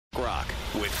Rock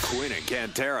with Quinn and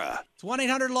Cantera. It's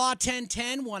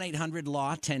 1-800-LAW-1010,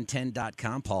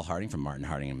 1-800-LAW-1010.com. Paul Harding from Martin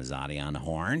Harding and Mazzotti on the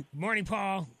horn. Good morning,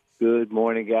 Paul. Good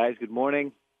morning, guys. Good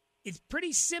morning. It's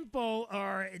pretty simple,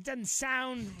 or it doesn't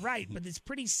sound right, but it's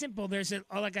pretty simple. There's an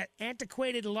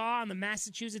antiquated law on the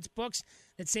Massachusetts books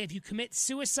that say if you commit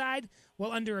suicide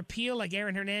while under appeal, like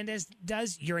Aaron Hernandez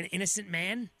does, you're an innocent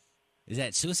man. Is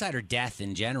that suicide or death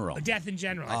in general? Death in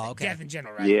general. Oh, okay. Death in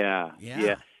general, right? Yeah.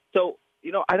 So,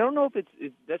 I don't know if it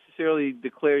necessarily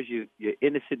declares you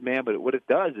innocent man, but what it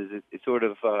does is it sort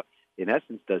of, in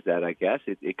essence, does that, I guess.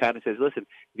 It kind of says, listen,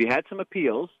 if you had some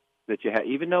appeals that you had,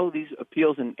 even though these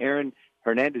appeals in Aaron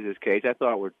Hernandez's case, I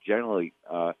thought were generally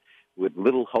with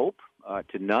little hope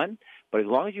to none, but as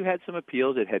long as you had some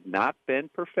appeals that had not been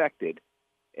perfected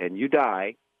and you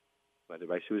die, whether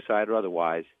by suicide or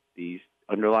otherwise, these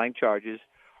underlying charges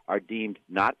are deemed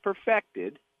not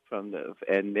perfected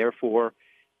and therefore,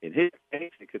 in his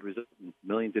case, it could result in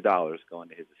millions of dollars going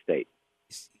to his estate.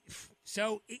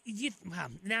 So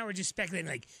now we're just speculating.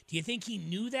 Like, do you think he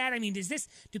knew that? I mean, do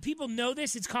people know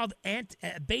this? It's called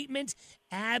abatement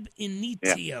ab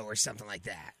initio or something like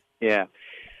that. Yeah.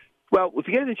 Well, if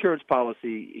you get an insurance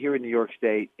policy here in New York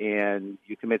State and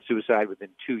you commit suicide within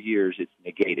 2 years, it's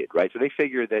negated, right? So they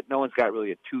figure that no one's got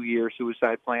really a 2-year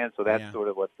suicide plan, so that's sort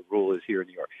of what the rule is here in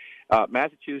New York.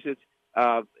 Massachusetts,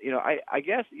 I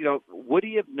guess, would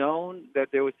he have known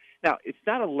that there was – now, it's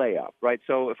not a layup, right?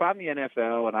 So if I'm the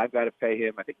NFL and I've got to pay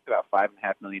him, I think it's about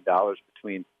 $5.5 million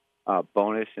between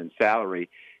bonus and salary,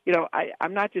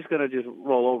 I'm not just going to just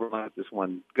roll over and let this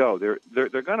one go. They're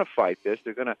going to fight this.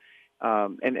 They're going to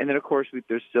and then, of course,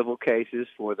 there's civil cases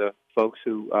for the folks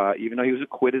who, even though he was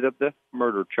acquitted of the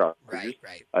murder charges,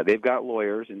 right. They've got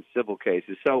lawyers in civil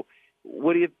cases. So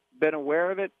would he have been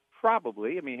aware of it?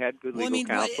 Probably. I mean, he had good legal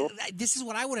counsel. This is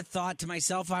what I would have thought to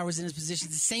myself if I was in his position.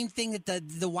 It's the same thing that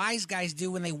the wise guys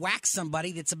do when they whack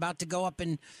somebody that's about to go up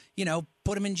and,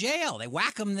 put him in jail. They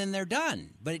whack them, then they're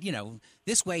done. But,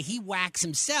 this way he whacks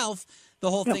himself, the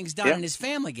whole thing's done, and his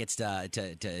family gets to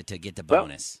get the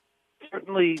bonus. Well,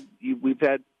 certainly, we've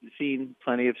seen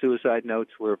plenty of suicide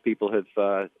notes where people have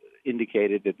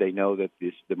indicated that they know that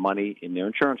the money in their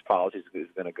insurance policies is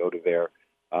going to go to their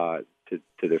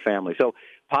to their family. So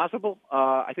possible.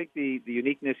 I think the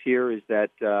uniqueness here is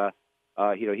that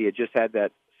he had just had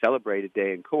that celebrated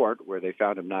day in court where they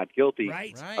found him not guilty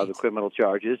of the criminal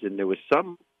charges, and there was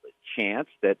some chance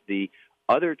that the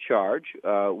other charge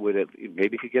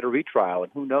maybe could get a retrial,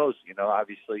 and who knows?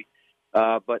 Obviously.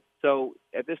 But so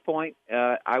at this point,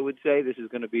 I would say this is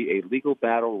going to be a legal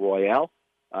battle royale.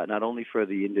 Not only for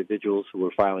the individuals who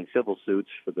were filing civil suits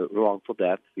for the wrongful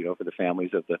death, for the families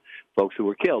of the folks who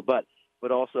were killed, but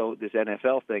also this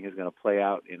NFL thing is going to play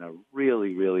out in a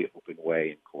really, really open way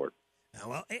in court.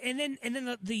 Well, and then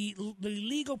the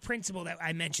legal principle that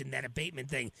I mentioned, that abatement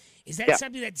thing, is that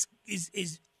something that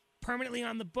is permanently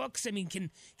on the books? I mean,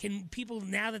 can people,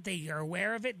 now that they are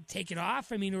aware of it, take it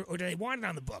off? I mean, or do they want it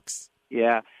on the books?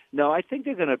 Yeah. No, I think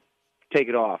they're going to take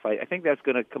it off. I think that's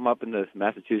going to come up in the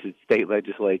Massachusetts state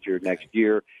legislature next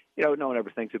year. No one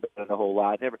ever thinks about it a whole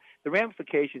lot. The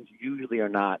ramifications usually are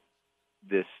not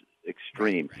this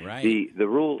extreme. Right. The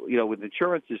rule, with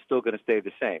insurance is still going to stay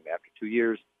the same after 2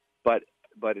 years. But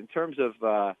in terms of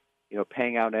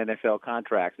paying out NFL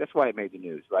contracts, that's why it made the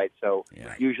news, right? So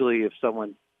usually if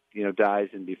someone dies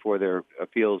and before their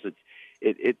appeals,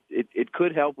 it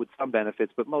could help with some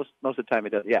benefits, but most of the time it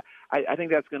doesn't. Yeah, I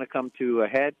think that's going to come to a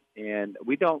head, and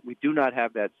we do not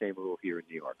have that same rule here in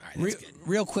New York.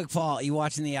 Real quick, Paul, are you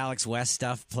watching the Alex West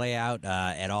stuff play out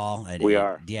at all? We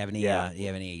are. Do you have any? Do you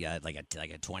have any like a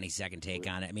 20-second take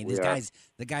on it? I mean,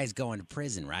 the guy's going to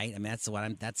prison, right? I mean,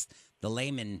 that's the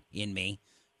layman in me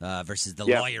versus the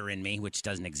lawyer in me, which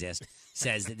doesn't exist,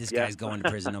 says that this guy's going to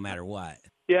prison no matter what.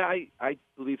 Yeah, I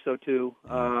believe so too.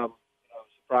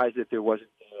 Surprised that there wasn't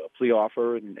a plea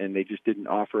offer and they just didn't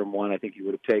offer him one. I think he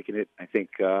would have taken it. I think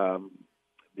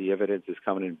the evidence is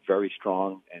coming in very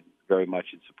strong and very much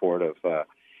in support of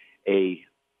a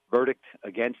verdict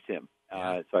against him.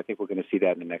 So I think we're going to see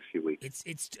that in the next few weeks.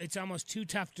 It's almost too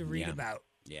tough to read about.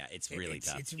 Yeah, it's really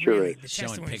tough. It's sure really, is. the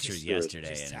Showing pictures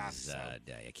yesterday, and tough,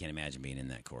 I can't imagine being in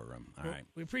that courtroom. All right.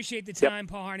 We appreciate the time.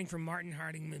 Paul Harding from Martin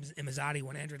Harding and Mazzotti,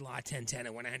 1-800-LAW-1010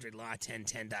 at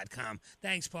 1-800-LAW-1010.com.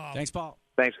 Thanks, Paul. Thanks, Paul.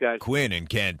 Thanks, guys. Quinn and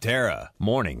Cantera,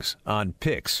 mornings on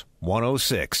PYX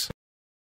 106.